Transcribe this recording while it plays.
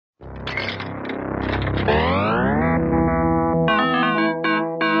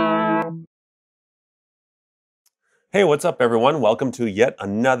Hey, what's up everyone? Welcome to yet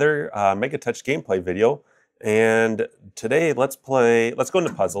another Megatouch gameplay video. And today let's go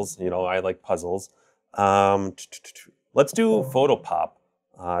into puzzles. You know, I like puzzles. Let's do photo pop.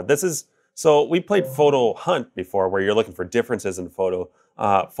 So we played photo hunt before where you're looking for differences in photo.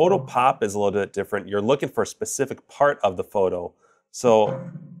 Photo pop is a little bit different. You're looking for a specific part of the photo. So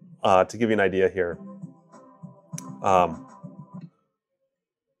to give you an idea here.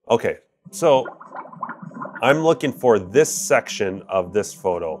 Okay, so I'm looking for this section of this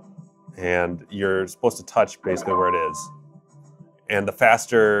photo, and you're supposed to touch basically where it is. And the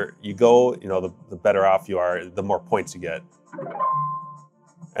faster you go, you know, the better off you are, the more points you get.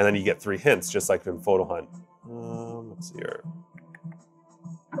 And then you get 3 hints, just like in photo hunt. Let's see here.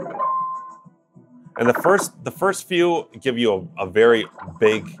 And the first few give you a very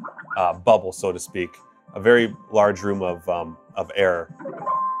big bubble, so to speak, a very large room of air.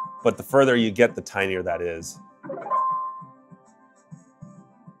 But the further you get, the tinier that is.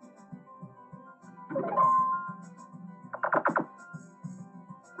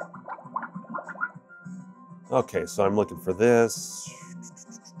 Okay, so I'm looking for this.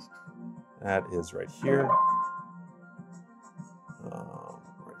 That is right here.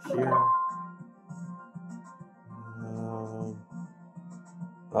 Right here.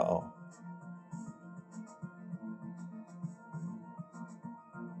 Uh-oh.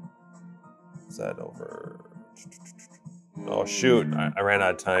 Is that over? Oh shoot, I ran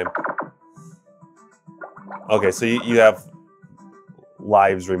out of time. Okay, so you have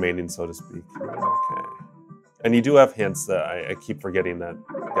lives remaining, so to speak. Okay. And you do have hints that I keep forgetting that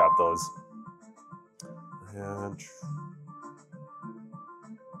I got those. And...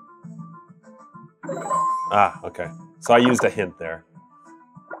 okay. So I used a hint there.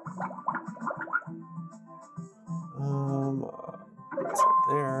 That's right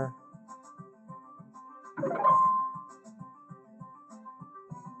there.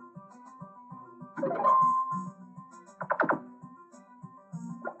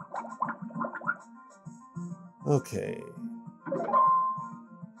 Okay.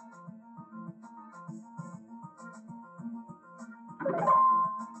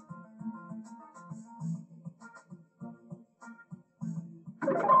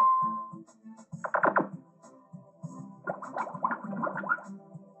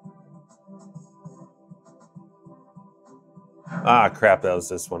 Ah, crap, that was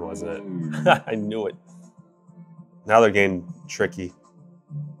this one, wasn't it? I knew it. Now they're getting tricky.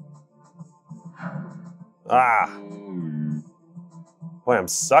 Ah. Boy, I'm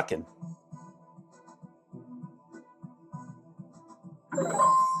sucking.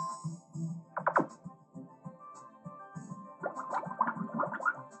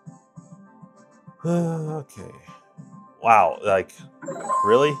 Okay. Wow, like,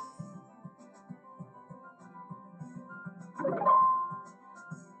 really?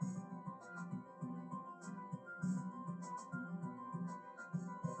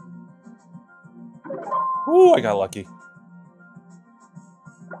 Ooh, I got lucky.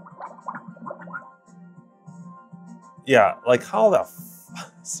 Yeah, like how the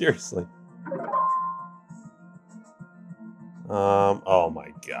seriously? Oh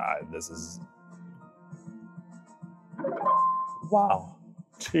my god, this is... Wow.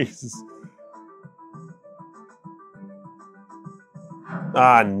 Jesus.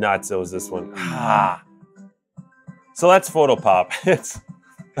 Ah, nuts, it was this one. Ah. So that's Photo Pop. It's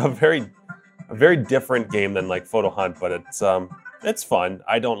a very different game than like Photo Hunt, but it's fun.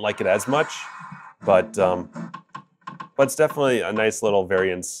 I don't like it as much, but it's definitely a nice little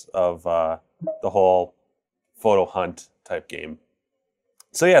variance of the whole Photo Hunt type game.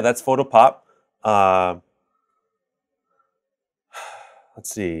 So yeah, that's Photo Pop. Let's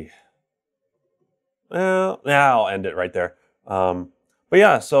see. Well, now I'll end it right there. But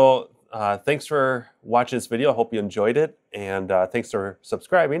yeah, so thanks for watching this video. I hope you enjoyed it, and thanks for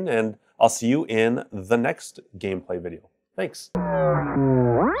subscribing, and I'll see you in the next gameplay video. Thanks.